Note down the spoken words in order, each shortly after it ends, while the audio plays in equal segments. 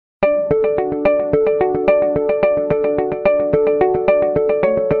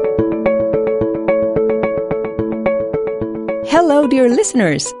Hello, dear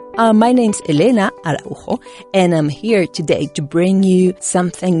listeners. My name's Elena Araujo, and I'm here today to bring you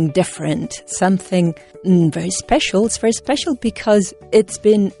something different, something very special. It's very special because it's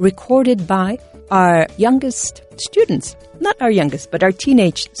been recorded by our youngest students. Not our youngest, but our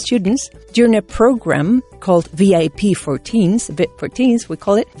teenage students during a program called VIP for Teens, VIP for Teens, we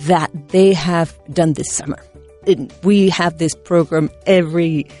call it, that they have done this summer. We have this program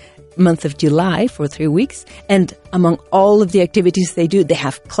every month of July for 3 weeks, and among all of the activities they do, they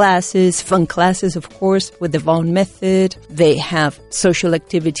have classes, fun classes, of course, with the Vaughan method. They have social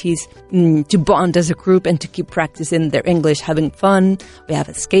activities to bond as a group and to keep practicing their English, having fun. We have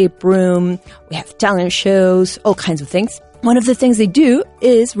escape room, we have talent shows, all kinds of things. One of the things they do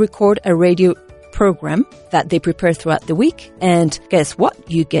is record a radio program that they prepare throughout the week, and guess what?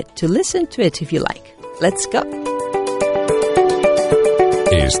 You get to listen to it if you like. Let's go.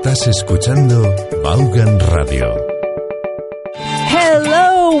 Estás escuchando Vaughan Radio.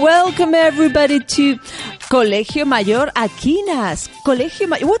 Hello, welcome everybody to Colegio Mayor Aquinas.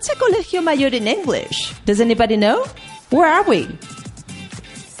 What's a Colegio Mayor in English? Does anybody know? Where are we?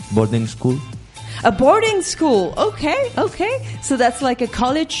 Boarding school. A boarding school. Okay. So that's like a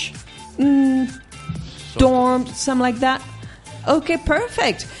college dorm, something like that. Okay,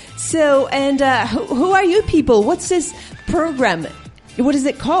 perfect. So, and who are you people? What's this program? What is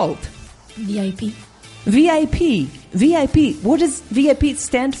it called? VIP. VIP. What does VIP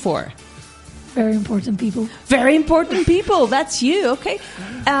stand for? Very important people. Very important people. That's you. Okay.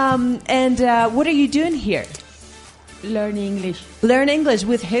 And what are you doing here? Learn English. Learn English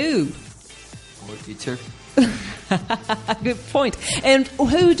with who? Our teacher. Good point. And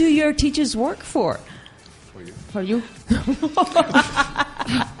who do your teachers work for? For you.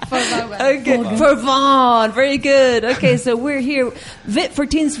 Okay, for Vaughan. Very good. Okay, so we're here. VIP for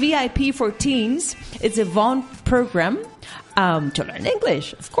Teens, VIP for Teens. It's a Vaughan program to learn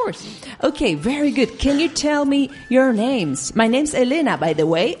English, of course. Okay, very good. Can you tell me your names? My name's Elena, by the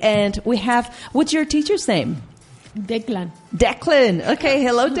way, and we have, what's your teacher's name? Declan. Declan. Okay,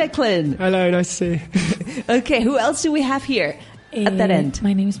 hello, Declan. Hello, nice to see you. Okay, who else do we have here at that end?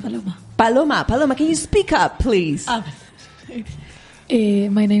 My name is Paloma. Paloma, can you speak up, please?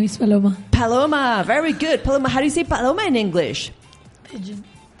 My name is Paloma. Paloma, very good. Paloma, how do you say Paloma in English?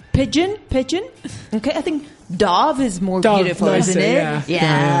 Pigeon. Pigeon? Okay, I think dove is more beautiful, nicer, isn't it?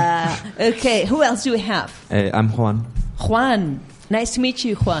 Yeah. Okay, who else do we have? I'm Juan. Juan. Nice to meet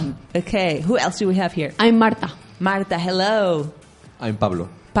you, Juan. Okay, who else do we have here? I'm Marta. Marta, hello. I'm Pablo.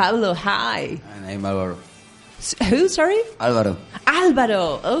 Pablo, hi. And I'm Alvaro. Who, sorry? Alvaro.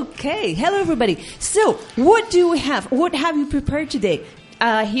 Okay. Hello, everybody. So, what do we have? What have you prepared today?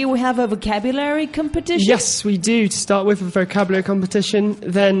 Here we have a vocabulary competition. Yes, we do. To start with, a vocabulary competition,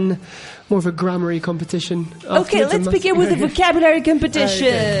 then more of a grammar competition. Okay, let's begin with the vocabulary competition.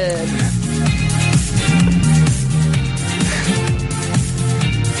 Okay.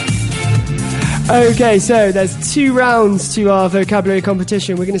 Okay, so there's 2 rounds to our vocabulary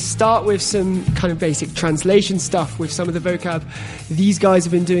competition. We're going to start with some kind of basic translation stuff with some of the vocab these guys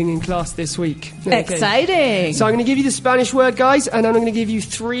have been doing in class this week. Okay. Exciting! So I'm going to give you the Spanish word, guys, and then I'm going to give you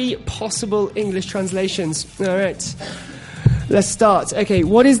 3 possible English translations. All right. Let's start. Okay,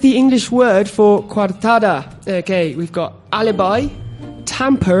 what is the English word for coartada? Okay, we've got alibi,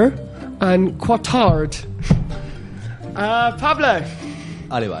 tamper, and quartard. Pablo?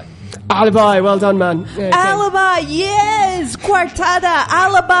 Alibi. Alibi, well done, man. Okay. Alibi, yes! Coartada,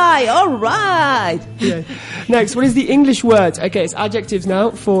 alibi, all right! Yeah. Next, what is the English word? Okay, it's adjectives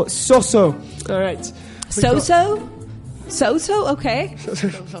now for so-so. All right. So-so? So-so, okay.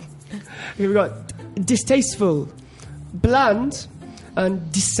 We've got distasteful, bland,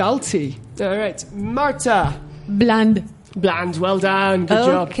 and disalty. All right. Marta. Bland. Bland, well done. Good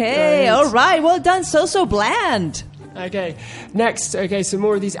job. Okay, all right, well done. So bland. Okay, next, some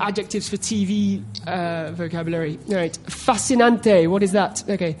more of these adjectives for TV vocabulary. All right, fascinante, what is that?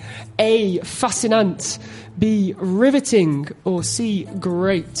 Okay, A, fascinant, B, riveting, or C,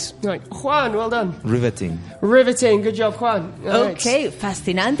 great. All right, Juan, well done. Riveting, good job, Juan. All okay, right.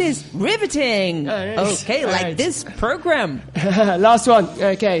 Fascinante is riveting. Right. Okay, all like right. This program. Last one,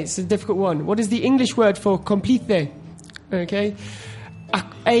 okay, it's a difficult one. What is the English word for complete? Okay,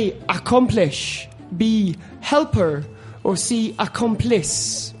 A, accomplish, B, helper, or C,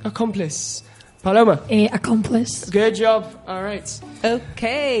 accomplice. Paloma. Accomplice. Good job. All right.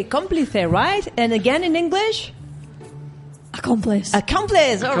 Okay, cómplice, right? And again in English? Accomplice. All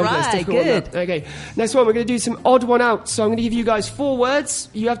right, good. Okay, next one, we're going to do some odd one out. So I'm going to give you guys 4 words.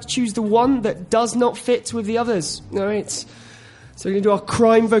 You have to choose the one that does not fit with the others. All right. So we're going to do our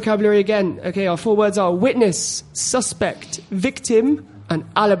crime vocabulary again. Okay, our 4 words are witness, suspect, victim, and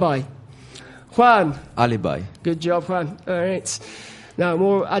alibi. Juan. Alibi. Good job, Juan. All right. Now,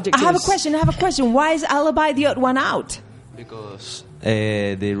 more adjectives. I have a question. Why is alibi the odd one out? Because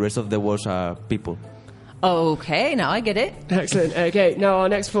the rest of the words are people. Okay, now I get it. Excellent. Okay, now our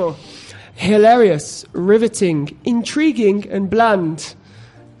next 4. Hilarious, riveting, intriguing, and bland.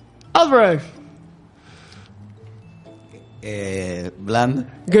 Alvaro. Bland.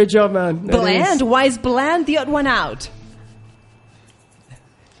 Good job, man. That Bland? is- Why is bland the odd one out?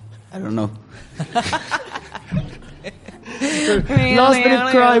 I don't know. Last bit of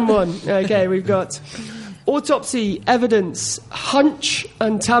crime one. Okay, we've got autopsy, evidence, hunch,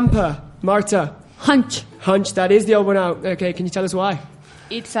 and tamper. Marta. Hunch. Hunch, that is the odd one out. Okay, can you tell us why?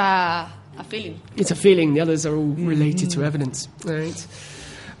 It's a feeling. It's a feeling. The others are all related to evidence. All right.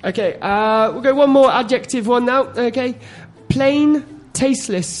 Okay, we'll go one more adjective one now. Okay. Plain,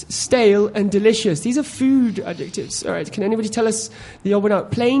 tasteless, stale, and delicious. These are food adjectives. All right, can anybody tell us the odd one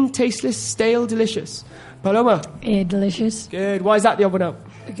out? Plain, tasteless, stale, delicious. Paloma. Delicious. Good. Why is that the odd one out?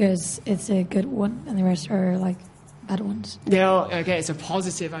 Because it's a good one and the rest are like bad ones. Yeah, okay, it's a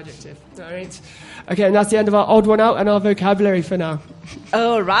positive adjective. All right. Okay, and that's the end of our odd one out and our vocabulary for now.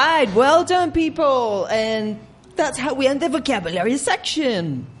 All right, well done, people. And that's how we end the vocabulary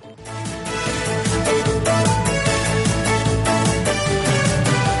section.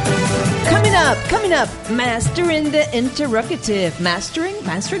 Coming up, mastering the interrogative. Mastering,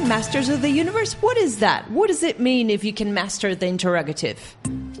 masters of the universe. What is that? What does it mean if you can master the interrogative?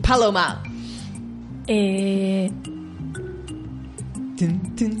 Paloma. Is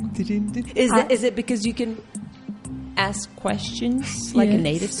it because you can ask questions like a Yes.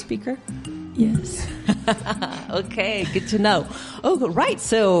 native speaker? Yes. Okay, good to know. Oh, right,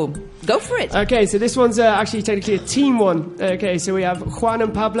 so go for it. Okay, so this one's actually technically a team one. Okay, so we have Juan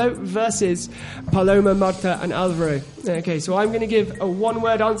and Pablo versus Paloma, Marta, and Alvaro. Okay, so I'm going to give a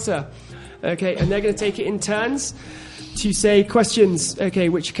one-word answer. Okay, and they're going to take it in turns to say questions, okay,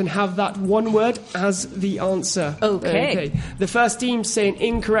 which can have that one word as the answer. Okay. The first team to say an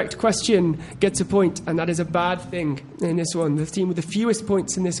incorrect question gets a point, and that is a bad thing in this one. The team with the fewest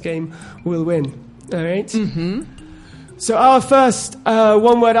points in this game will win. All right? Mm-hmm. So our first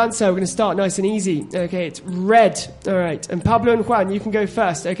one-word answer, we're going to start nice and easy. Okay, it's red. All right, and Pablo and Juan, you can go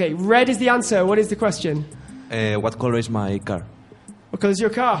first. Okay, red is the answer. What is the question? What color is my car? What colour is your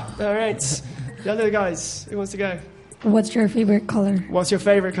car? All right. The other guys, who wants to go? What's your favorite color? What's your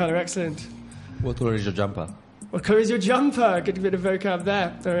favourite colour? Excellent. What color is your jumper? What colour is your jumper? Good bit of vocab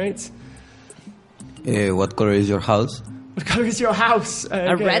there. All right. What color is your house? What colour is your house?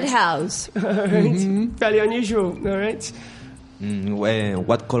 A red house. All right. Fairly unusual. All right.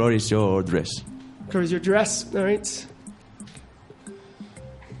 What color is your dress? What colour is your dress? All right.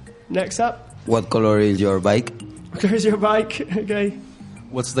 Next up. What color is your bike? What colour is your bike? Okay.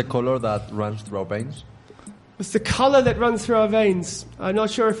 What's the color that runs through our veins? What's the colour that runs through our veins? I'm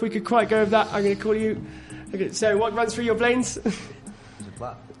not sure if we could quite go with that. I'm going to call you. Okay, so what runs through your veins? Is it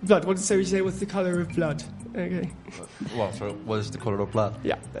blood? Blood. What did you say? What's the colour of blood? Okay. Well, so what is the color of blood?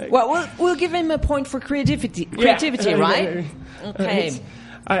 Yeah. Well, we'll give him a point for creativity, Yeah. right? Okay.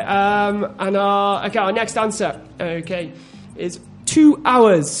 And our next answer, okay, is 2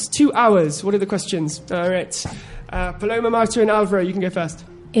 hours. 2 hours. What are the questions? All right. Paloma, Marta, and Alvaro, you can go first.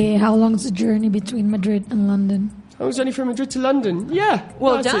 How long's the journey between Madrid and London? I was only from Madrid to London. Yeah.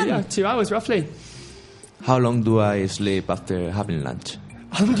 Well I'd say, done. yeah, 2 hours, roughly. How long do I sleep after having lunch?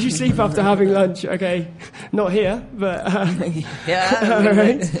 How long do you sleep after having lunch? Okay. Not here, but... Yeah. all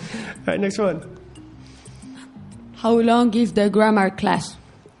right. All right, next one. How long is the grammar class?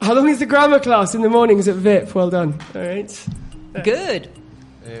 How long is the grammar class in the mornings at VIP? Well done. All right. Good.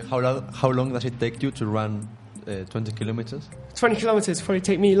 How long does it take you to run 20 kilometers? 20 kilometres probably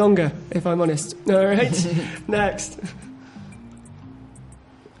take me longer, if I'm honest. All right. Next.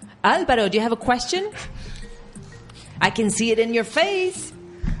 Alvaro, do you have a question? I can see it in your face.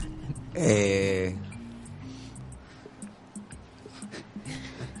 Okay,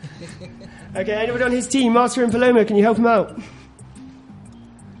 anybody on his team, Marta and Paloma, can you help him out?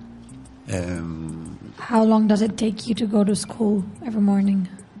 How long does it take you to go to school every morning?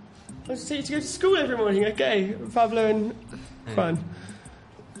 I just take you to go to school every morning. Okay, Pablo and Juan.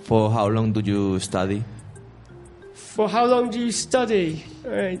 For how long do you study? For how long do you study?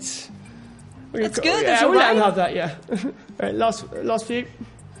 All right. That's good, Yeah, that's we'll let him alright. have that, yeah. All right, last few.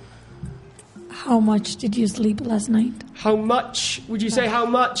 How much did you sleep last night? How much? Would you say how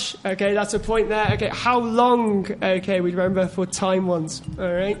much? Okay, that's a point there. Okay, how long? Okay, we remember for time ones.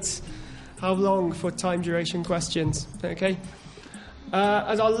 All right. How long for time duration questions? Okay.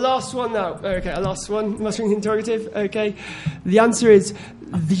 As our last one now. Okay, our last one. Must be an interrogative. Okay. The answer is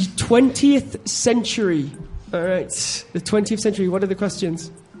the 20th century. All right. The 20th century. What are the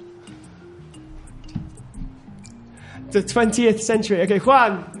questions? The 20th century. Okay,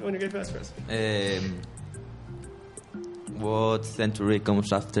 Juan, you want to go first for us? What century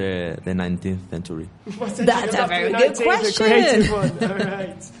comes after the 19th century? That's a very good question. A creative one. All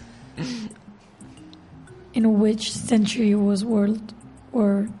right. In which century was World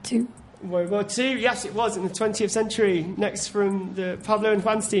War II? World War II. Yes, it was in the 20th century. Next from the Pablo and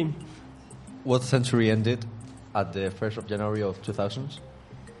Juan's team. What century ended at the 1st of January of 2000s?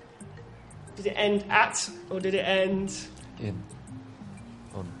 Did it end at, or did it end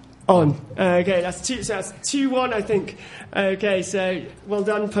On. Okay, that's 2-1, I think. Okay, so well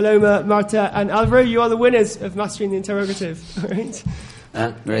done, Paloma, Marta, and Alvaro. You are the winners of Mastering the Interrogative. All right.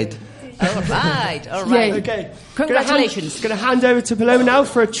 Great. All right, all right. Okay. Congratulations. Going to hand over to Paloma now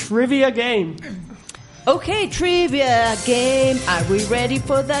for a trivia game. Okay, trivia game. Are we ready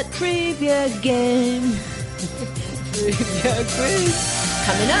for that trivia game? Trivia quiz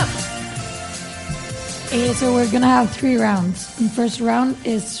coming up. So we're going to have 3 rounds. The first round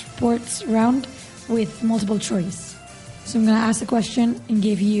is sports round with multiple choice. So I'm going to ask a question and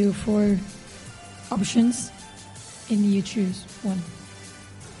give you 4 options, and you choose one.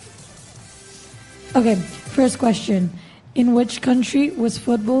 Okay, first question. In which country was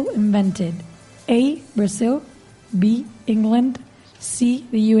football invented? A, Brazil, B, England, C,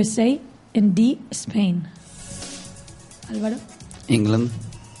 the USA, and D, Spain. Alvaro? England.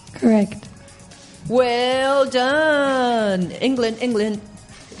 Correct. Well done. England.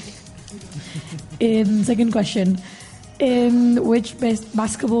 Second question. Which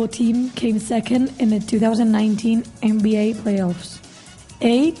basketball team came second in the 2019 NBA playoffs?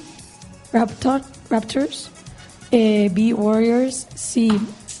 A, Raptors, B, Warriors, C,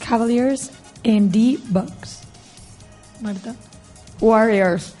 Cavaliers, and D, Bucks. Marta?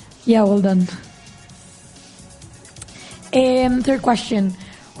 Warriors. Yeah, well done. Third question.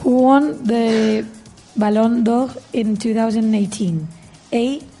 Who won the Ballon d'Or in 2018?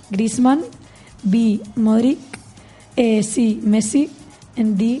 A, Griezmann, B, Modric, C, Messi,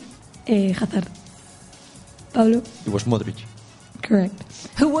 and D, Hazard. Pablo? It was Modric. Correct.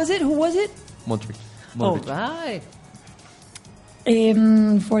 Who was it? Modric. All right.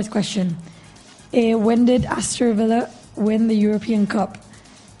 Fourth question. When did Aston Villa win the European Cup?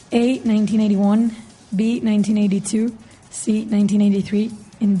 A, 1981, B, 1982, C, 1983,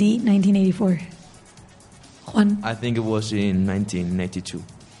 and D, 1984. Juan? I think it was in 1982.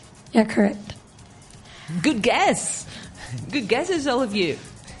 Yeah, correct. Good guess. Good guesses, all of you.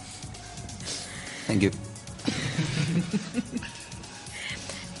 Thank you.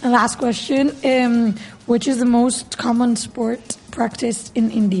 And last question. Which is the most common sport practiced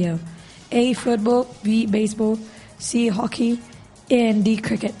in India? A, football, B, baseball, C, hockey, and D,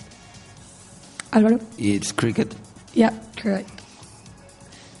 cricket. Alvaro? It's cricket. Yeah, correct.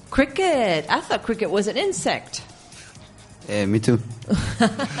 Cricket. I thought cricket was an insect. Me too.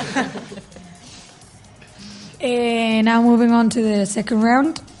 Now moving on to the second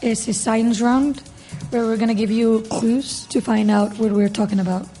round. It's the science round, where we're going to give you clues to find out what we're talking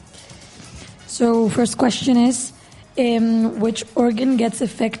about. So first question is, which organ gets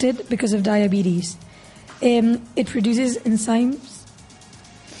affected because of diabetes? It produces enzymes.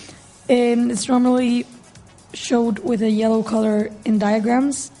 It's normally showed with a yellow color in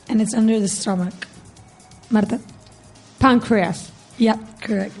diagrams, and it's under the stomach. Marta? Pancreas. Yeah,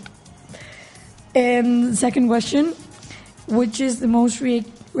 correct. Second question, which is the most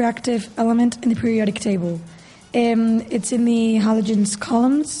reactive element in the periodic table? It's in the halogens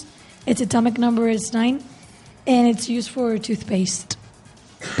columns. Its atomic number is 9, and it's used for toothpaste.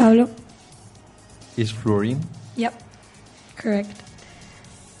 Pablo? Is fluorine? Yep, correct.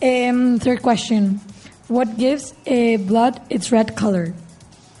 Third question, what gives blood its red color?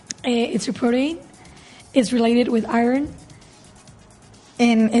 It's a protein, it's related with iron,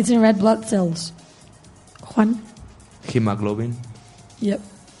 and it's in red blood cells. Juan? Hemoglobin. Yep,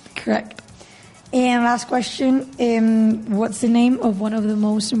 correct. And last question, what's the name of one of the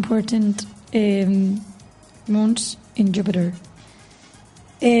most important moons in Jupiter?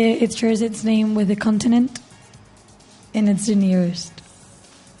 It shares its name with a continent, and it's the nearest.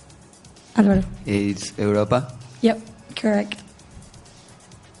 Alvaro? It's Europa. Yep, correct.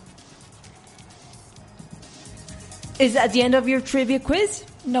 Is that the end of your trivia quiz?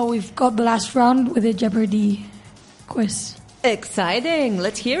 No, we've got the last round with a Jeopardy quiz. Exciting.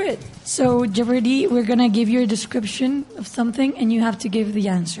 Let's hear it. So, Jeopardy, we're going to give you a description of something, and you have to give the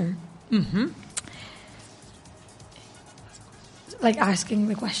answer. Mm-hmm. like asking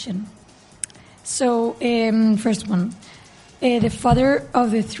the question. So, first one. The father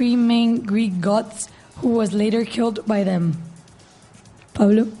of the three main Greek gods who was later killed by them.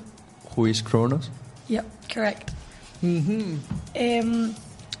 Pablo? Who is Kronos? Yep, correct.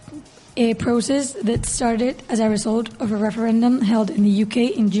 A process that started as a result of a referendum held in the UK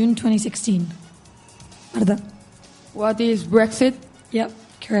in June 2016. Marta? What is Brexit? Yep,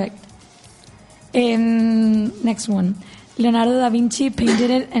 correct. Next one. Leonardo da Vinci painted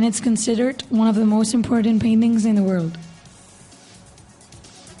it, and it's considered one of the most important paintings in the world.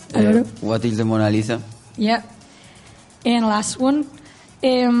 Alvaro? What is the Mona Lisa? Yeah. And last one.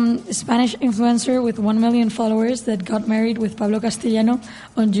 Spanish influencer with 1 million followers that got married with Pablo Castellano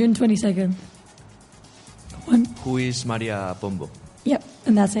on June 22nd. One. Who is Maria Pombo? Yep,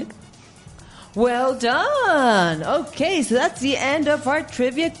 and that's it. Well done. Okay, so that's the end of our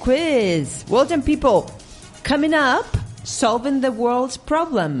trivia quiz. Well done, people. Coming up, solving the world's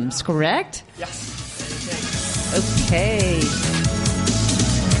problems, correct? Yes. Okay.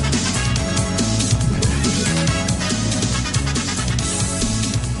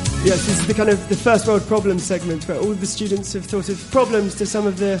 Yes, this is the kind of the first world problem segment where all the students have thought of problems to some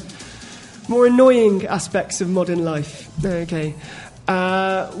of the more annoying aspects of modern life. Okay.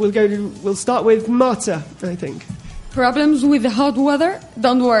 We'll start with Marta, I think. Problems with the hot weather?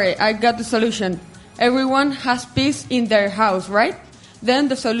 Don't worry, I got the solution. Everyone has peas in their house, right? Then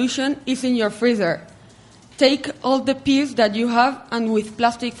the solution is in your freezer. Take all the peas that you have and with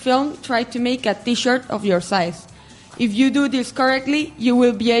plastic film try to make a t-shirt of your size. If you do this correctly, you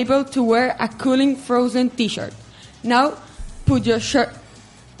will be able to wear a cooling frozen t-shirt. Now, put your shirt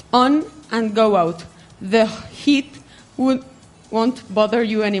on and go out. The heat won't bother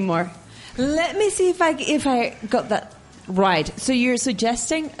you anymore. Let me see if I got that right. So you're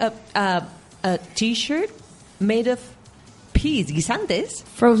suggesting a T-shirt made of peas, guisantes?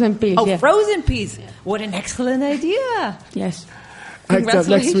 Frozen peas, Oh, yeah. frozen peas. What an excellent idea. Yes.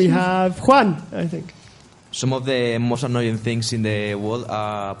 Next we have Juan, I think. Some of the most annoying things in the world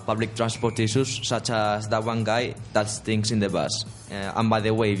are public transport issues, such as that one guy that stinks in the bus. And by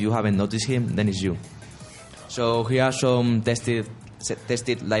the way, if you haven't noticed him, then it's you. So here are some tested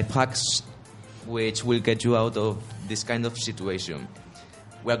life hacks which will get you out of this kind of situation.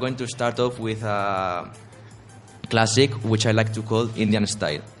 We are going to start off with a classic, which I like to call Indian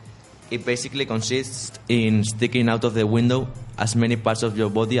style. It basically consists in sticking out of the window as many parts of your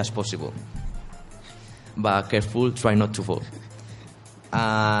body as possible. But careful, try not to fall.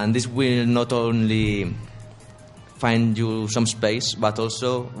 And this will not only find you some space, but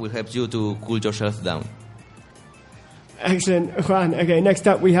also will help you to cool yourself down. Excellent, Juan. Okay, next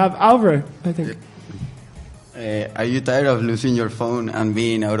up we have Alvaro, I think. Are you tired of losing your phone and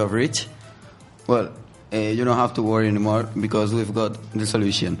being out of reach? Well, you don't have to worry anymore because we've got the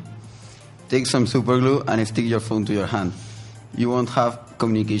solution. Take some super glue and stick your phone to your hand. You won't have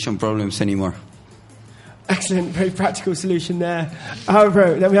communication problems anymore. Excellent, very practical solution there.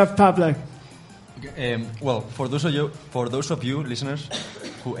 Alvaro, then we have Pablo. Well, for those of you listeners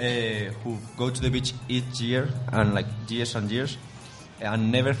who go to the beach each year and like years and years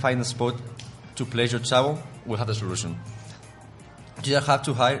and never find a spot to place your towel, we have the solution. You just have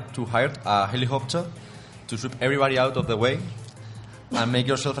to hire a helicopter to sweep everybody out of the way and make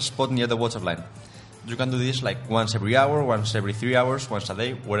yourself a spot near the waterline. You can do this like once every hour, once every 3 hours, once a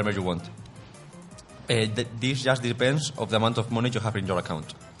day, wherever you want. This just depends of the amount of money you have in your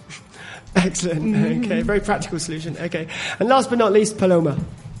account. Excellent. Okay, very practical solution. Okay, and last but not least, Paloma.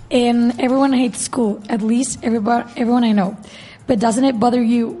 Everyone hates school, at least everyone I know. But doesn't it bother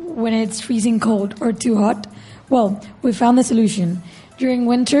you when it's freezing cold or too hot? Well, we found the solution. During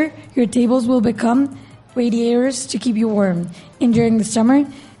winter, your tables will become radiators to keep you warm. And during the summer,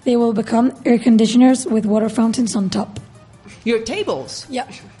 they will become air conditioners with water fountains on top. Your tables?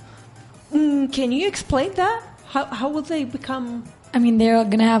 Yeah. Can you explain that? How will they become... I mean, they're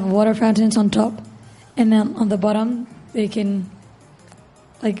going to have water fountains on top. And then on the bottom, they can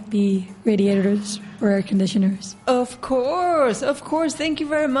be radiators or air conditioners. Of course. Thank you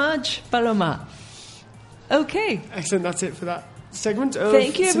very much, Paloma. Okay. Excellent, that's it for that segment of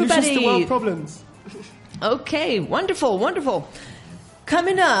Thank you, everybody. Solutions to World Problems. Okay, wonderful.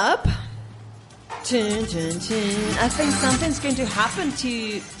 Coming up, I think something's going to happen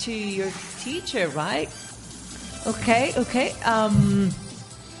to your teacher, right? Okay.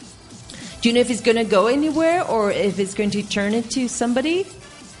 Do you know if it's going to go anywhere or if it's going to turn into somebody?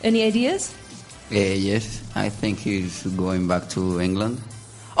 Any ideas? Yes, I think he's going back to England.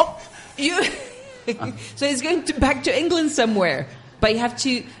 Oh, you... So he's going back to England somewhere. But you have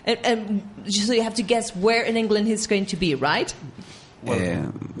to... so you have to guess where in England he's going to be, right?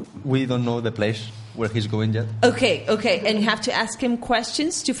 We don't know the place where he's going yet. Okay, and you have to ask him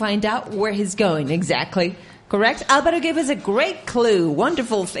questions to find out where he's going. Exactly. Correct? Alvaro gave us a great clue.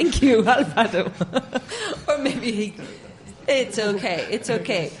 Wonderful. Thank you, Alvaro. Or maybe it's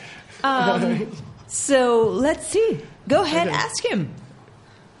okay. So let's see. Go ahead, ask him.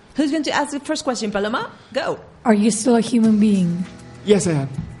 Who's going to ask the first question? Paloma, go. Are you still a human being? Yes, I am.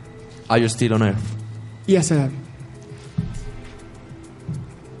 Are you still on Earth? Yes, I am.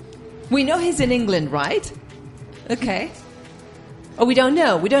 We know he's in England, right? Okay. Oh, we don't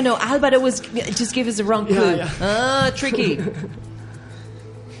know. Alvaro just gave us the wrong clue. Yeah. Tricky.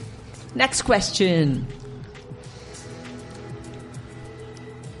 Next question.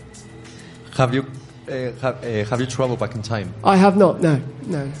 Have you traveled back in time? I have not, no.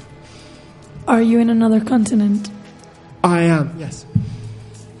 Are you in another continent? I am, yes.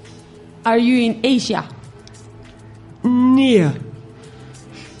 Are you in Asia? Near.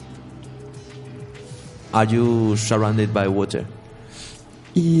 Are you surrounded by water?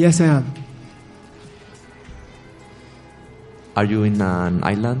 Yes, I am. Are you in an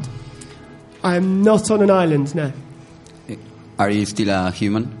island? I am not on an island, no. Are you still a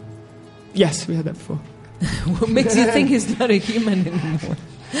human? Yes, we had that before. What makes you think he's not a human anymore?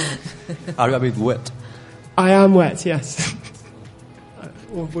 Are you a bit wet? I am wet, yes.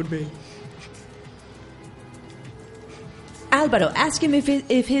 Or would be. Alvaro, ask him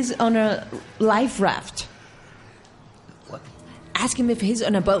if he's on a life raft. What? Ask him if he's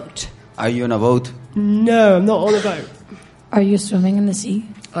on a boat. Are you on a boat? No, I'm not on a boat. Are you swimming in the sea?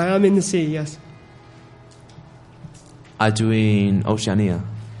 I am in the sea, yes. Are you in Oceania?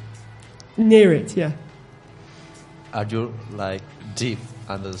 Near it, yeah. Are you like deep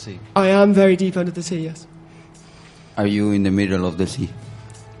under the sea? I am very deep under the sea, yes. Are you in the middle of the sea?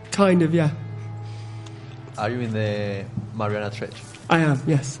 Kind of, yeah. Are you in the Mariana Trench? I am,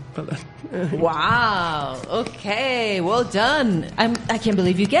 yes. Wow. Okay. Well done. I can't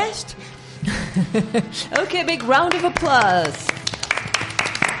believe you guessed. Okay, big round of applause.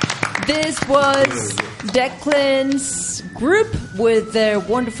 This was Declan's group with their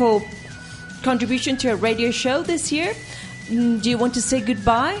wonderful contribution to a radio show this year. Do you want to say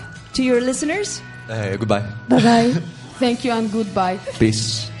goodbye to your listeners? Goodbye. Bye-bye. Thank you and goodbye.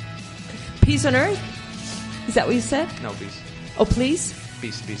 Peace. Peace on earth? Is that what you said? No, peace. Oh, please?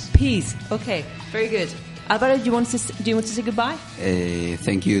 Peace. Peace. Okay, very good. Alvaro, do you want to say goodbye?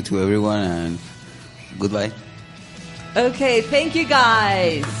 Thank you to everyone and goodbye. Okay, thank you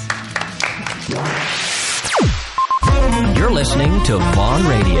guys. You're listening to Vaughan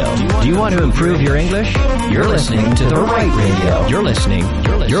Radio. Do you want to improve your English? You're listening to the right radio. You're listening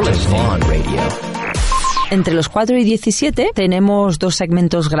to Vaughan Radio. Entre los 4 y 17 tenemos dos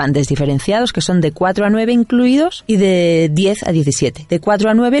segmentos grandes diferenciados que son de 4 a 9 incluidos y de 10 a 17. De 4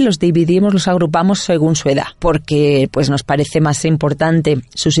 a 9 los dividimos, los agrupamos según su edad, porque pues nos parece más importante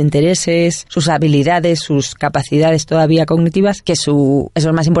sus intereses, sus habilidades, sus capacidades todavía cognitivas, que eso es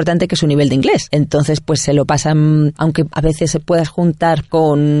más importante que su nivel de inglés. Entonces pues se lo pasan, aunque a veces se puedas juntar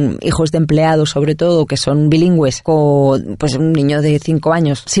con hijos de empleados sobre todo, que son bilingües, con pues un niño de 5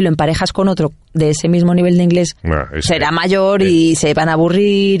 años, si lo emparejas con otro de ese mismo nivel de inglés, será mayor y se van a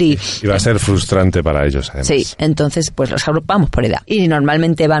aburrir y va a ser frustrante para ellos, además. Sí, entonces pues los agrupamos por edad y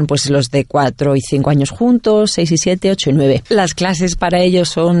normalmente van pues los de 4 y 5 años juntos, 6 y 7, 8 y 9. Las clases para ellos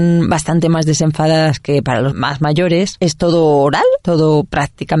son bastante más desenfadadas que para los más mayores. Es todo oral, todo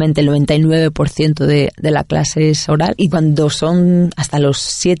prácticamente el 99% de la clase es oral, y cuando son hasta los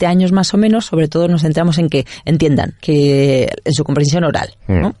 7 años más o menos, sobre todo nos centramos en que entiendan, que en su comprensión oral,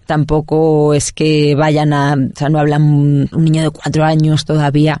 ¿no? Tampoco es que vayan a... O sea, no hablan un niño de 4 años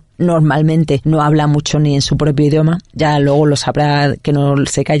todavía. Normalmente no habla mucho ni en su propio idioma. Ya luego lo sabrá, que no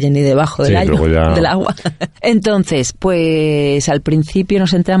se calle ni debajo del agua. Entonces, pues al principio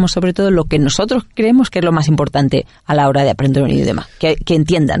nos centramos sobre todo en lo que nosotros creemos que es lo más importante a la hora de aprender un idioma. Que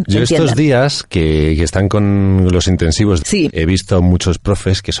entiendan. Yo estos días que están con los intensivos, sí, he visto muchos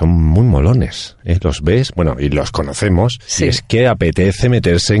profes que son muy molones. Los ves, bueno, y los conocemos. Sí. Y es que apetece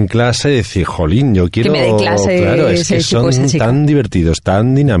meterse en clase y decir, jolín, yo quiero... Que me dé clase, claro, es que son tan divertidos,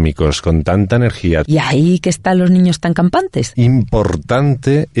 tan dinámicos, con tanta energía. Y ahí que están los niños tan campantes.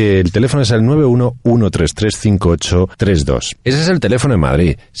 Importante, el teléfono es el 911335832. Ese es el teléfono en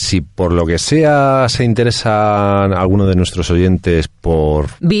Madrid. Si por lo que sea se interesa alguno de nuestros oyentes por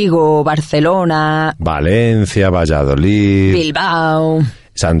Vigo, Barcelona, Valencia, Valladolid, Bilbao,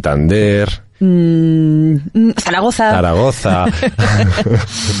 Santander, Zaragoza.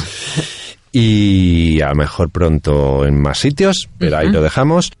 y a lo mejor pronto en más sitios, pero ahí lo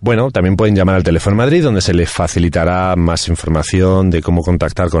dejamos. Bueno, también pueden llamar al teléfono Madrid, donde se les facilitará más información de cómo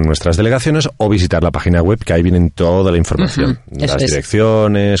contactar con nuestras delegaciones, o visitar la página web, que ahí vienen toda la información, las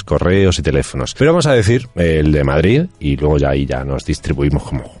direcciones, correos y teléfonos. Pero vamos a decir el de Madrid y luego ya ahí ya nos distribuimos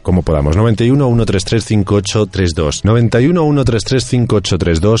como podamos. 91 133 5832, 91 133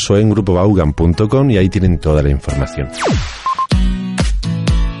 5832 o en grupobaugan.com, y ahí tienen toda la información.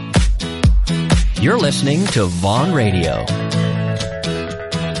 You're listening to Vaughan Radio.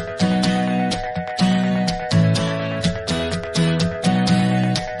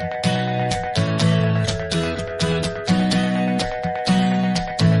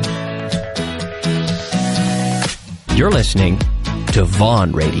 You're listening to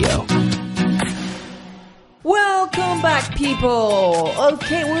Vaughan Radio. Welcome back, people.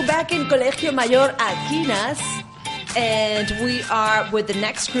 Okay, we're back in Colegio Mayor Aquinas. And we are with the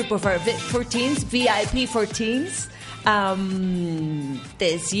next group of our VIP 14s.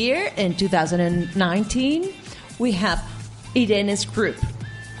 This year, in 2019, we have Irene's group,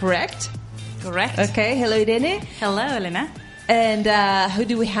 correct? Correct. Okay, hello Irene. Hello, Elena. And who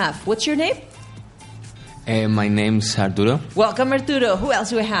do we have? What's your name? My name's Arturo. Welcome, Arturo. Who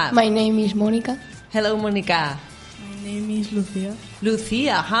else do we have? My name is Monica. Hello, Monica. My name is Lucia.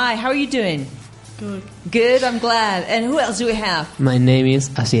 Lucia, hi. How are you doing? Good. Good, I'm glad. And who else do we have? My name is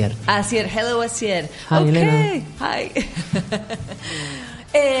Asier. Asier, hello Asier. Hi, okay, Elena. Hi.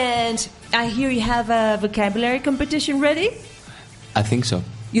 And I hear you have a vocabulary competition ready? I think so.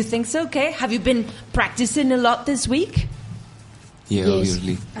 You think so? Okay. Have you been practicing a lot this week? Yeah, Yes.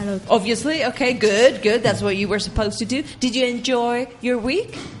 obviously. A lot. Obviously. Okay, good, good. That's what you were supposed to do. Did you enjoy your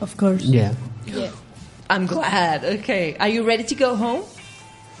week? Of course. Yeah. Yeah. I'm glad. Okay. Are you ready to go home?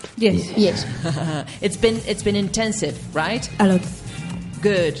 Yes. Yes. It's been intensive, right? A lot.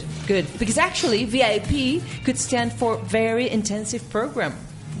 Good, good. Because actually, VIP could stand for very intensive program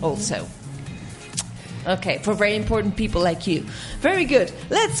also. Okay, for very important people like you. Very good.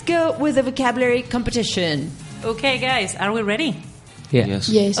 Let's go with the vocabulary competition. Okay, guys, are we ready? Yeah. Yes.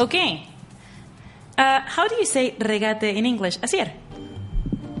 Yes. Okay. How do you say regate in English? Asier.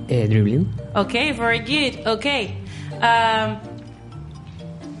 Dribbling. Okay, very good. Okay.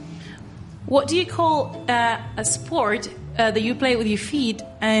 What do you call a sport that you play with your feet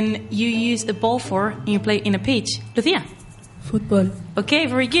and you use a ball for and you play in a pitch? Lucia? Football. Okay,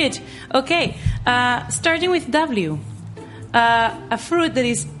 very good. Okay, starting with W. A fruit that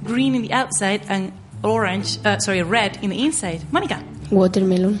is green in the outside and red in the inside. Monica?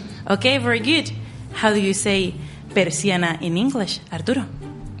 Watermelon. Okay, very good. How do you say persiana in English? Arturo?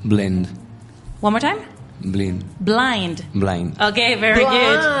 Blend. One more time? Blind. Blind. Blind. Okay, very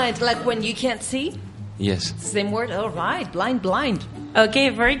good. Blind, like when you can't see? Yes. Same word? All right, blind, blind. Okay,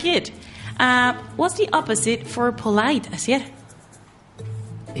 very good. What's the opposite for polite, Asier?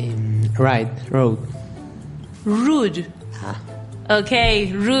 Right. Road. Rude.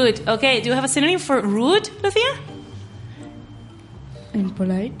 Okay, rude. Okay, do you have a synonym for rude, Lucia?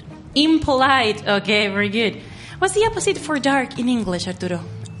 Impolite. Impolite. Okay, very good. What's the opposite for dark in English, Arturo?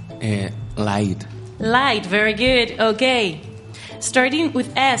 Light. Light. Very good. Okay. Starting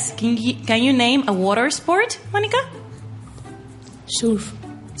with S, can you name a water sport, Monica? Surf.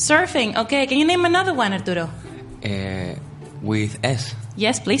 Surfing. Okay, can you name another one, Arturo? With S.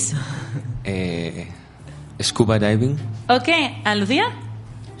 Yes, please. Scuba diving. Okay, and Lucia?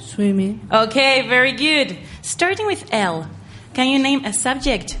 Swimming. Okay, very good. Starting with L, can you name a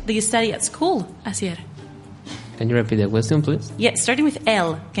subject that you study at school, Asier? Can you repeat the question, please? Yeah, starting with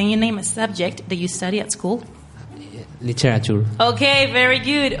L, can you name a subject that you study at school? Literature. Okay, very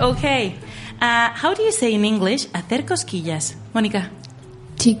good. Okay. How do you say in English hacer cosquillas, Mónica?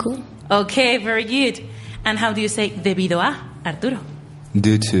 Chico. Okay, very good. And how do you say debido a, Arturo?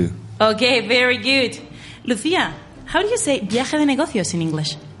 Due to. Okay, very good. Lucia, how do you say viaje de negocios in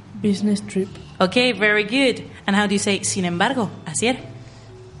English? Business trip. Okay, very good. And how do you say sin embargo, Asier?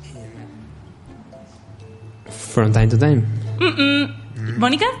 From time to time.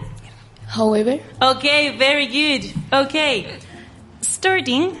 Mónica? However. Okay, very good. Okay.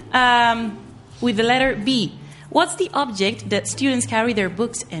 Starting with the letter B. What's the object that students carry their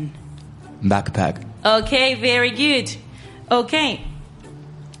books in? Backpack. Okay, very good. Okay.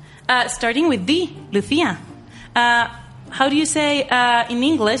 Starting with D, Lucia. How do you say in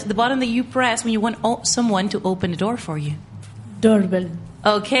English the button that you press when you want someone to open the door for you? Doorbell.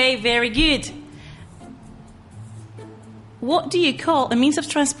 Okay, very good. What do you call a means of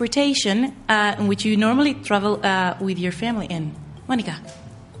transportation in which you normally travel with your family in? Monica?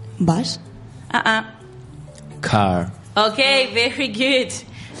 Bus. Car. Okay, very good.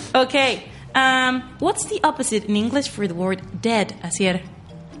 Okay. What's the opposite in English for the word dead, Asier?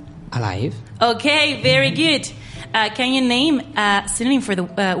 Alive. Okay, very good. Can you name a synonym for the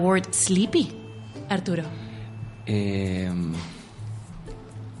word sleepy, Arturo? I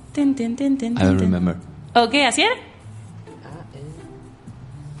don't remember. Okay, Asier?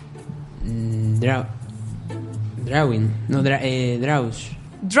 Drawing. No, drowse.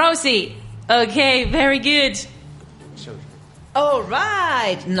 Drowsy. Okay, very good. All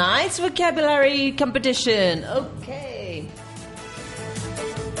right, nice vocabulary competition. Okay.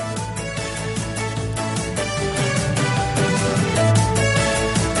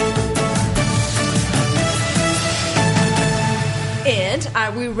 And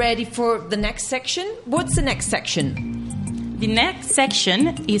are we ready for the next section? What's the next section? The next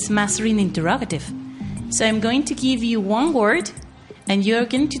section is masculine interrogative. So I'm going to give you one word, and you're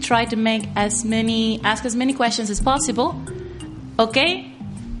going to try to ask as many questions as possible. Okay?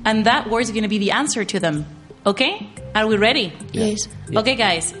 And that word is going to be the answer to them. Okay? Are we ready? Yes. Okay,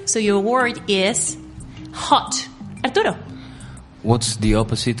 guys. So your word is hot. Arturo. What's the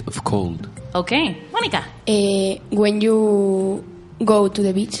opposite of cold? Okay. Monica. When you go to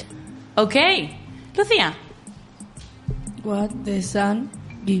the beach. Okay. Lucia. What the sun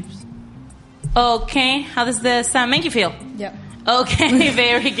gives. Okay. How does the sun make you feel? Yeah. Okay.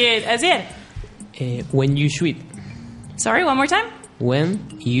 Very good. Asier. When you sweat. Sorry, one more time.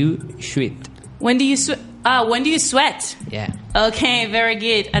 When you sweat. When do you sweat? When do you sweat? Yeah. Okay, very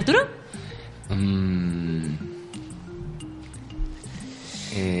good. Arturo?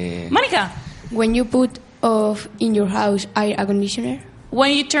 Monica? When you put off in your house air conditioner.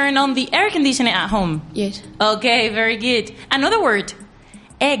 When you turn on the air conditioning at home? Yes. Okay, very good. Another word.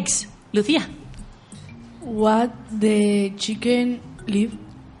 Eggs. Lucia? What the chicken live.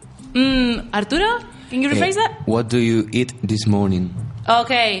 Arturo? Can you rephrase that? What do you eat this morning?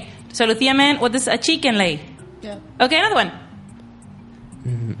 Okay. So Lucia meant, what does a chicken lay? Yeah. Okay, another one.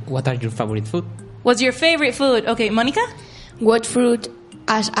 What are your favorite food? What's your favorite food? Okay, Monica? What fruit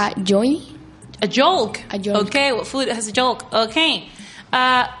has a joy? A yolk. A yolk. Okay, what food has a yolk? Okay.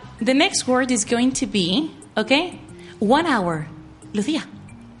 The next word is going to be, 1 hour. Lucia?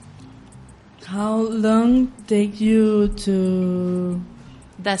 How long take you to...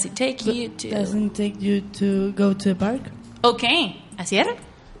 Does it take you to... Doesn't take you to go to the park? Okay. Asier?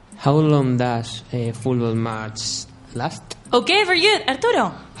 How long does a football match last? Okay, very good.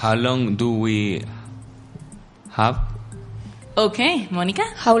 Arturo? How long do we have? Okay. Monica?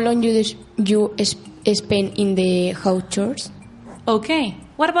 How long you spend in the house chores? Okay.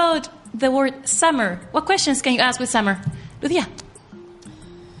 What about the word summer? What questions can you ask with summer? Lucia?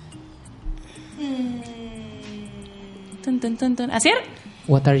 Dun, dun, dun, dun. Asier?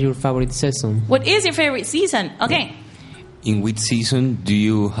 What are your favorite season? What is your favorite season? Okay. In which season do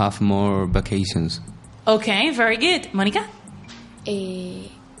you have more vacations? Okay, very good. Monica? I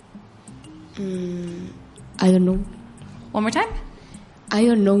don't know. One more time? I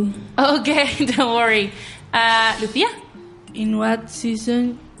don't know. Okay, don't worry. Lucia? In what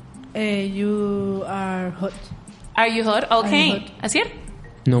season you are hot? Are you hot? Okay. Asier?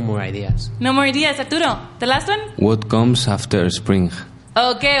 No more ideas. No more ideas. Arturo, the last one? What comes after spring?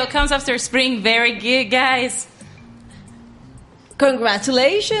 Okay, what comes after spring? Very good, guys.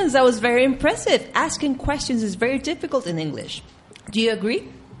 Congratulations, that was very impressive. Asking questions is very difficult in English. Do you agree?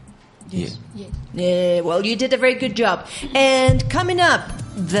 Yes. Well, you did a very good job. And coming up,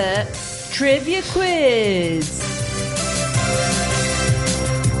 the trivia quiz.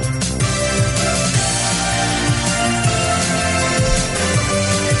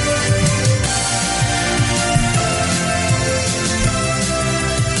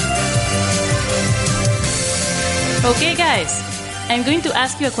 Okay, guys, I'm going to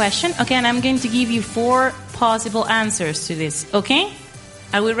ask you a question, okay, and I'm going to give you 4 possible answers to this, okay?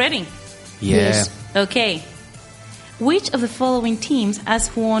 Are we ready? Yeah. Yes. Okay. Which of the following teams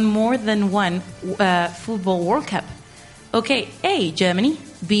has won more than one football World Cup? Okay, A, Germany,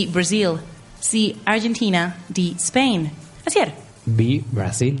 B, Brazil, C, Argentina, D, Spain. Asier? B,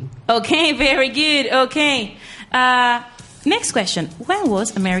 Brazil. Okay, very good, okay. Next question. When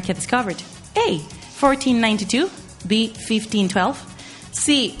was America discovered? A, 1492, B, 1512,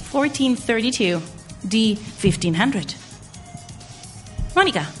 C, 1432, D, 1500.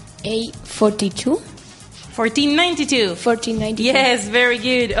 Monica? A, 42. 1492. 1492. Yes, very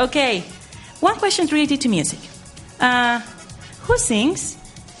good. Okay. One question related to music. Who sings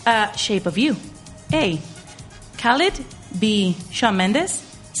Shape of You? A, Khalid, B, Shawn Mendes,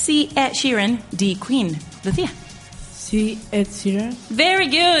 C, Ed Sheeran, D, Queen. Lucia? C, Ed Sheeran. Very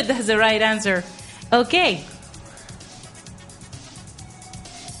good. That's the right answer. Okay.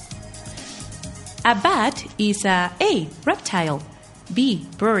 A bat is a reptile, B,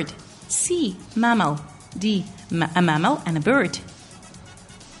 bird, C, mammal, D, a mammal and a bird.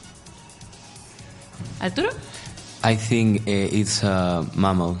 Arturo? I think it's a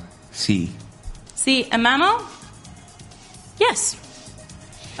mammal. C. C, a mammal? Yes.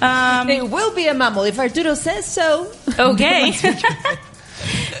 It will be a mammal if Arturo says so. Okay.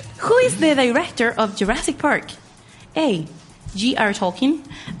 Who is the director of Jurassic Park? A, G.R. Tolkien,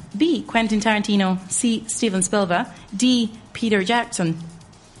 B, Quentin Tarantino, C, Steven Spielberg, D, Peter Jackson.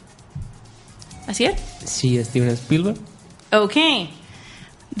 ¿Así es? Sí, Steven Spielberg. Okay.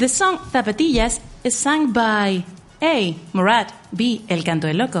 The song Zapatillas is sung by A, Morat, B, El Canto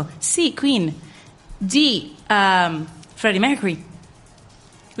del Loco, C, Queen, D, Freddie Mercury.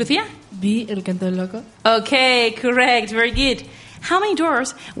 Lucia? B, El Canto del Loco. Okay, correct. Very good. How many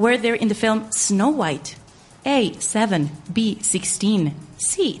doors were there in the film Snow White? A, 7, B, 16,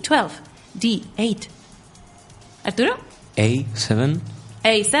 C, 12, D, 8. Arturo? A, 7.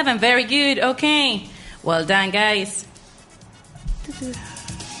 A, 7. Very good. Okay. Well done, guys.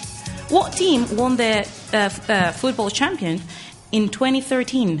 What team won the football champion in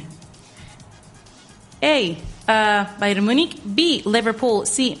 2013? A, Bayern Munich, B, Liverpool,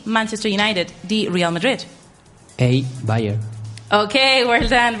 C, Manchester United, D, Real Madrid. A, Bayern. Okay, well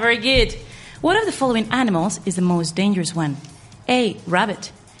done. Very good. What of the following animals is the most dangerous one? A,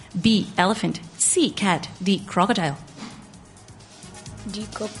 rabbit, B, elephant, C, cat, D, crocodile. D,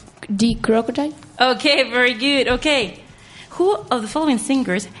 crocodile. Okay, very good. Okay. Who of the following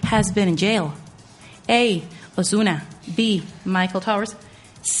singers has been in jail? A, Ozuna, B, Michael Towers,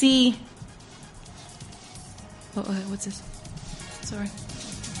 C... what's this? Sorry.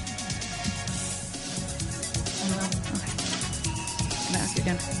 Okay. I'm gonna ask you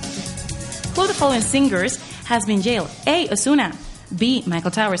again. Okay. Who of the following singers has been in jail? A, Ozuna, B,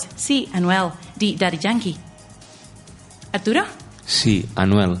 Michael Towers, C, Anuel, D, Daddy Yankee. Arturo? C,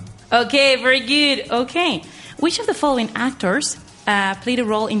 Anuel. Okay, very good. Okay. Which of the following actors played a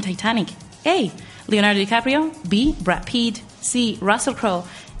role in Titanic? A, Leonardo DiCaprio, B, Brad Pitt, C, Russell Crowe,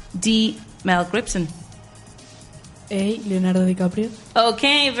 D, Mel Gibson. A, Leonardo DiCaprio.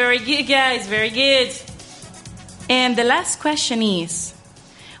 Okay, very good, guys. Very good. And the last question is,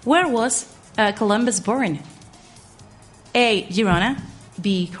 where was Columbus born? A, Girona,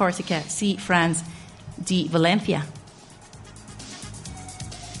 B, Corsica, C, France, D, Valencia.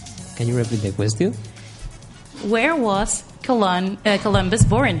 Can you repeat the question? Where was Columbus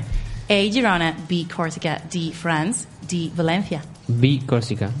born? A, Girona, B, Corsica, D, France, D, Valencia. B,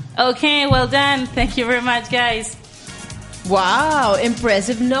 Corsica. Okay, well done. Thank you very much, guys. Wow,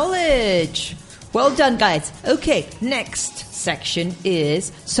 impressive knowledge. Well done, guys. Okay, next section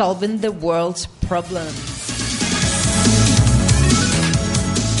is solving the world's problems.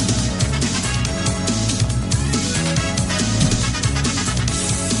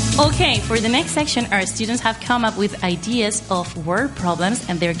 Okay, for the next section, our students have come up with ideas of word problems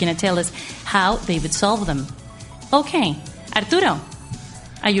and they're going to tell us how they would solve them. Okay, Arturo,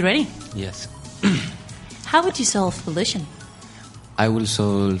 are you ready? Yes. How would you solve pollution? I will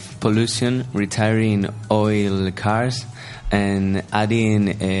solve pollution, retiring oil cars and adding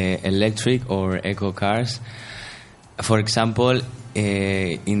electric or eco cars. For example,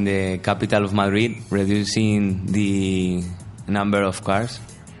 in the capital of Madrid, reducing the number of cars.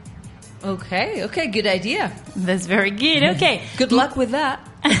 Okay, good idea. That's very good. Okay. Good luck with that.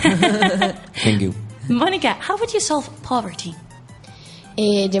 Thank you. Monica, how would you solve poverty?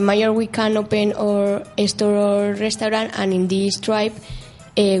 The mayor we can open or a store or restaurant, and in this tribe,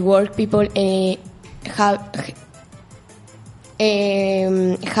 work people having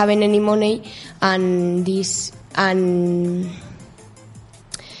any money, and this and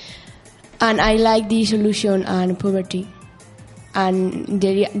I like the solution and poverty, and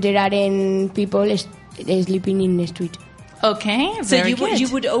there aren't people sleeping in the street. Okay, so very good. You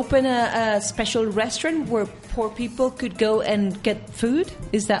would open a special restaurant where poor people could go and get food?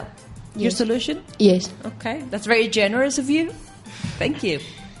 Is that your solution? Yes. Okay, that's very generous of you. Thank you.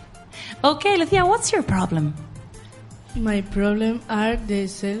 Okay, Lucia, what's your problem? My problem are the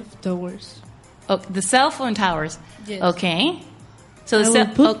cell towers. Oh, the cell phone towers. Yes. Okay. So I will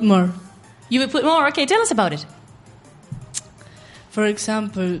put more. You will put more? Okay, tell us about it. For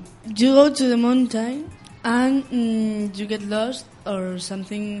example, you go to the mountain and you get lost or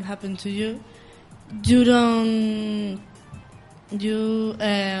something happened to you.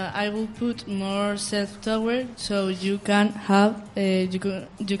 I will put more cell tower so you can have you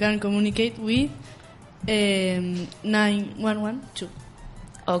can communicate with 911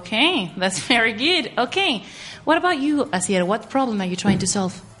 Okay, that's very good. Okay, what about you, Asier? What problem are you trying to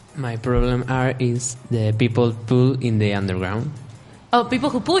solve? My problem is the people pull in the underground. Oh, people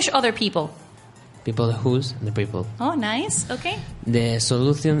who push other people. People who's the people. Oh, nice. Okay. The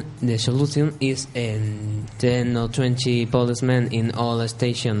solution is 10 or 20 policemen in all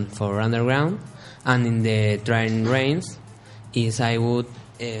stations for underground, and in the train trains is I would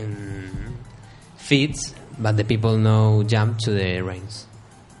feet, but the people no jump to the reins.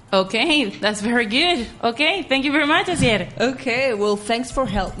 Okay, that's very good. Okay, thank you very much, Asier. Okay, well, thanks for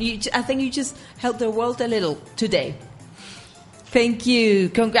help. I think you just helped the world a little today. Thank you.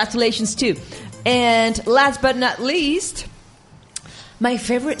 Congratulations, too. And last but not least, my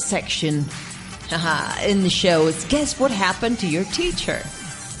favorite section in the show is Guess What Happened to Your Teacher?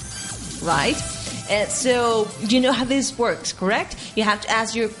 Right? And so, you know how this works, correct? You have to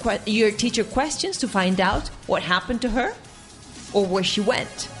ask your teacher questions to find out what happened to her or where she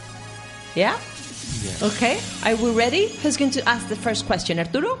went. Yeah? Yes. Okay. Are we ready? Who's going to ask the first question?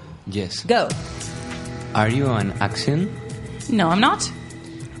 Arturo? Yes. Go. Are you an accent? No, I'm not.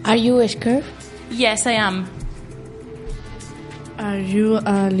 Are you scared? Yes, I am. Are you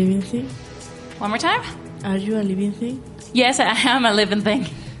a living thing? One more time? Are you a living thing? Yes, I am a living thing.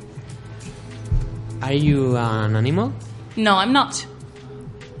 Are you an animal? No, I'm not.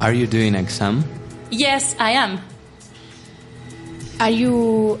 Are you doing exam? Yes, I am. Are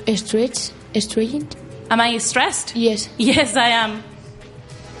you stressed? Am I stressed? Yes. Yes, I am.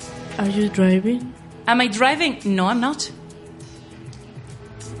 Are you driving? Am I driving? No, I'm not.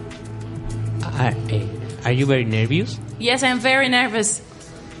 Are you very nervous? Yes, I am very nervous.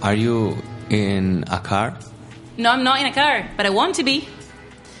 Are you in a car? No, I'm not in a car, but I want to be.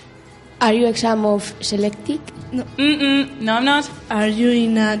 Are you exam of selected? No. No, I'm not. Are you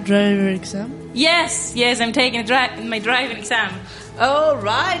in a driver exam? Yes, I'm taking my driving exam. All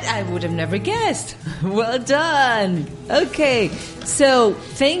right, I would have never guessed. Well done. Okay, so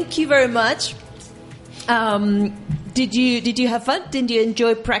thank you very much. Did you have fun? Did you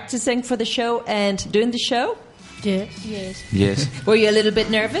enjoy practicing for the show and doing the show? Yes. Yes. Were you a little bit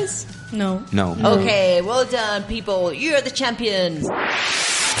nervous? No. No. Okay, well done, people. You're the champions.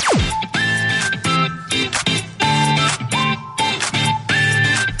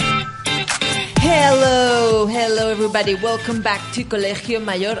 Hello everybody. Welcome back to Colegio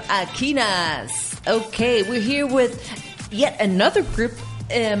Mayor Aquinas. Okay, we're here with yet another group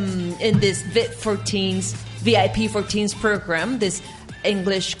in this VIP 14s program, this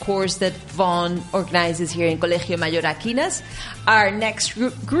English course that Vaughn organizes here in Colegio Mayor Aquinas. Our next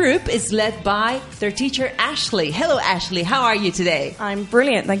group is led by their teacher, Ashley. Hello, Ashley. How are you today? I'm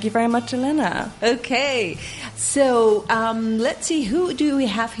brilliant. Thank you very much, Elena. Okay. So let's see. Who do we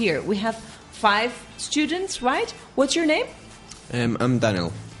have here? We have 5 students, right? What's your name? I'm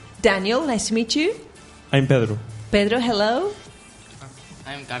Daniel. Daniel, nice to meet you. I'm Pedro. Pedro, hello.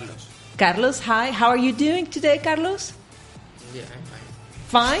 I'm Carlos. Carlos, hi. How are you doing today, Carlos? Yeah, I'm fine.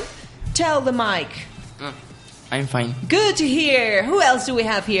 Fine? Tell the mic. I'm fine. Good to hear. Who else do we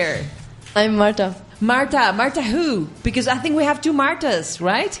have here? I'm Marta. Marta who? Because I think we have 2 Martas,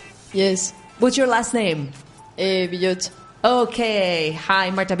 right? Yes. What's your last name? Villot. Okay.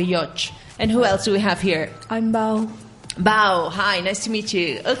 Hi, Marta Villot. And who else do we have here? I'm Bao. Bao, hi. Nice to meet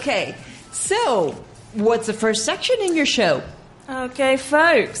you. Okay. So, what's the first section in your show? Okay,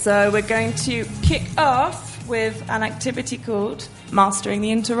 folks. So we're going to kick off with an activity called Mastering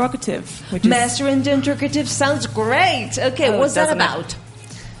the Interrogative. Mastering the Interrogative sounds great. Okay, what's that about?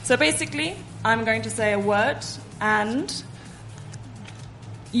 So basically, I'm going to say a word and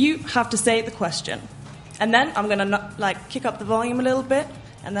you have to say the question. And then I'm going to kick up the volume a little bit,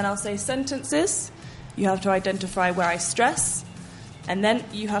 and then I'll say sentences. You have to identify where I stress, and then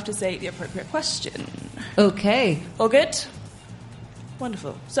you have to say the appropriate question. Okay. All good?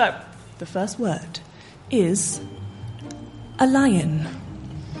 Wonderful. So, the first word is a lion.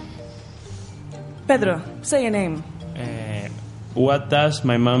 Pedro, say your name. What does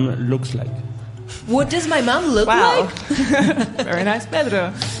my mom looks like? What does my mom look like? Very nice,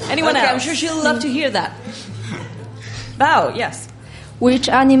 Pedro. Anyone else? I'm sure she'll love to hear that. Bao, yes. Which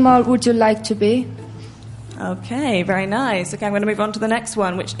animal would you like to be? Okay, very nice. Okay, I'm going to move on to the next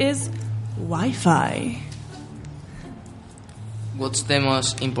one, which is Wi-Fi. What's the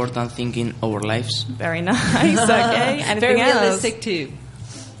most important thing in our lives? Very nice, okay. Anything very else? realistic too.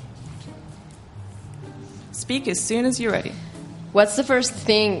 Speak as soon as you're ready. What's the first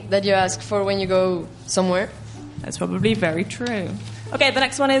thing that you ask for when you go somewhere? That's probably very true. Okay, the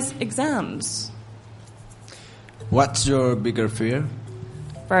next one is exams. What's your bigger fear?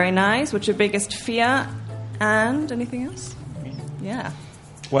 Very nice. What's your biggest fear? And anything else? Yeah.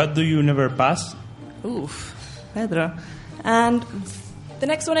 What do you never pass? Oof, Pedro. And the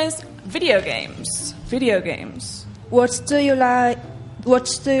next one is video games. Video games. What do you like?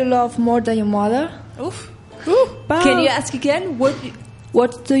 What do you love more than your mother? Oof. Can you ask again?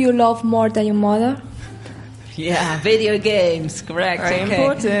 What do you love more than your mother? Yeah, video games. Correct. Very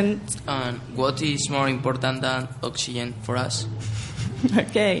important. And what is more important than oxygen for us?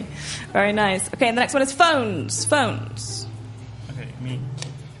 Okay, very nice. Okay, and the next one is phones. Phones. Okay, me.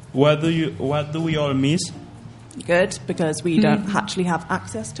 What do we all miss? Good, because we don't actually have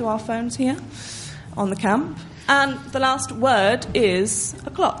access to our phones here on the camp. And the last word is a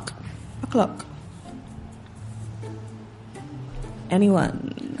clock. A clock.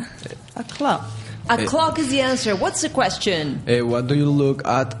 Anyone? A clock. A clock is the answer. What's the question? What do you look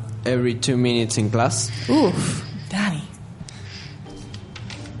at every 2 minutes in class? Oof, Danny.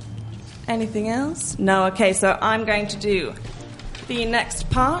 Anything else? No, okay, so I'm going to do the next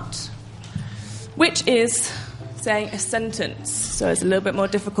part, which is saying a sentence. So it's a little bit more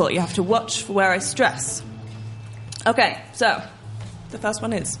difficult. You have to watch for where I stress. Okay, so the first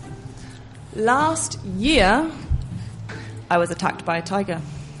one is, last year I was attacked by a tiger.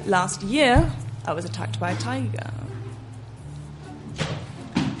 Last year I was attacked by a tiger.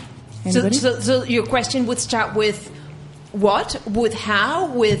 So your question would start with what, with how,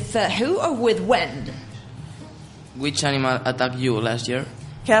 with who, or with when? Which animal attacked you last year?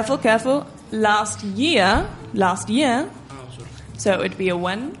 Careful, careful. Last year. Oh, sorry. So it would be a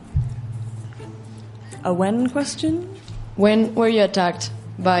when. A when question. When were you attacked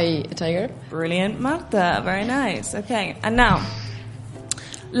by a tiger? Brilliant, Martha. Very nice. Okay, and now,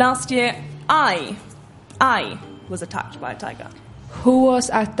 last year I was attacked by a tiger. Who was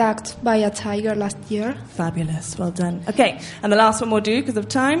attacked by a tiger last year? Fabulous. Well done. Okay, and the last one we'll do because of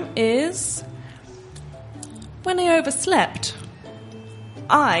time is, when I overslept,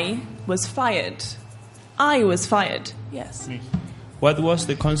 I was fired. I was fired. Yes. What was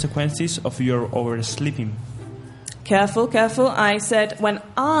the consequences of your oversleeping? Careful, careful. I said when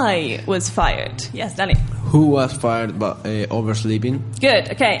I was fired. Yes, Danny. Who was fired by oversleeping?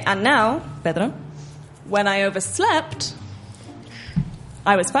 Good. Okay, and now, Pedro, when I overslept,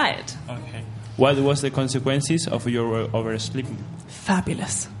 I was fired. Okay. What was the consequences of your oversleeping?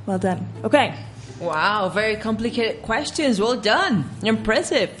 Fabulous. Well done. Okay. Wow, very complicated questions. Well done.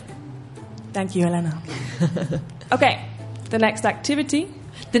 Impressive. Thank you, Elena. Okay, the next activity.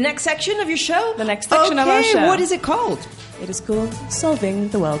 The next section of your show? The next section of our show. What is it called? It is called Solving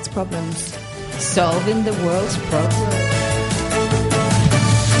the World's Problems. Solving the World's Problems.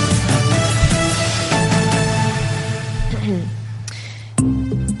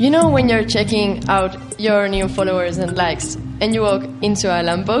 You know when you're checking out your new followers and likes and you walk into a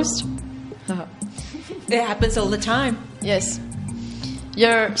lamppost? It happens all the time. Yes.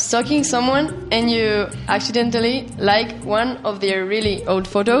 You're stalking someone and you accidentally like one of their really old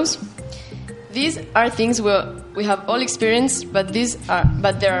photos. These are things we have all experienced, but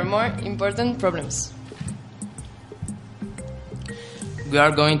there are more important problems. We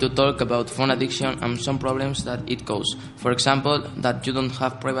are going to talk about phone addiction and some problems that it causes. For example, that you don't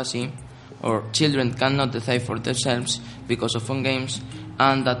have privacy, or children cannot decide for themselves because of phone games,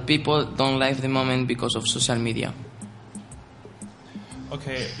 and that people don't live the moment because of social media.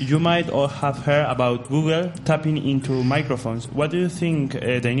 Okay, you might all have heard about Google tapping into microphones. What do you think,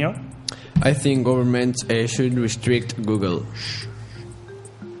 Daniel? I think governments should restrict Google.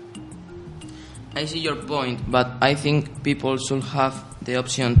 I see your point, but I think people should have the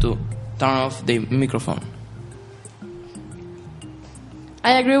option to turn off the microphone.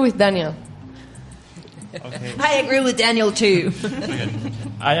 I agree with Daniel. Okay. I agree with Daniel too.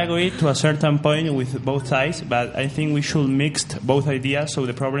 I agree to a certain point with both sides, but I think we should mix both ideas so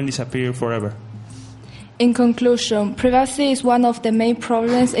the problem disappears forever. In conclusion, privacy is one of the main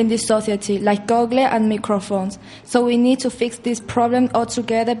problems in this society, like Google and microphones. So we need to fix this problem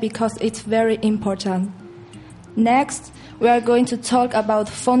altogether because it's very important. Next, we are going to talk about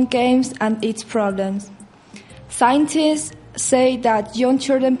phone games and its problems. Scientists say that young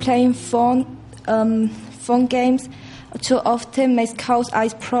children playing phone games too often may cause eye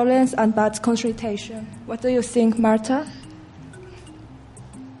problems and bad concentration. What do you think, Marta?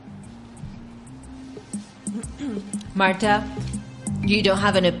 Marta, you don't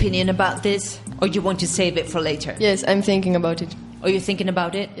have an opinion about this, or you want to save it for later? Yes, I'm thinking about it. Are you thinking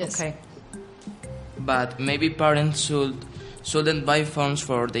about it? Yes. Okay. But maybe parents shouldn't buy phones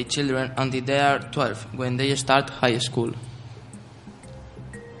for their children until they are 12, when they start high school.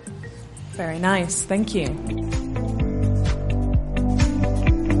 Very nice. Thank you.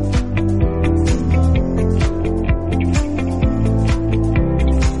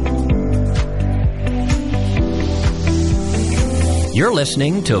 You're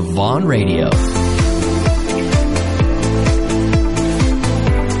listening to Vaughn Radio.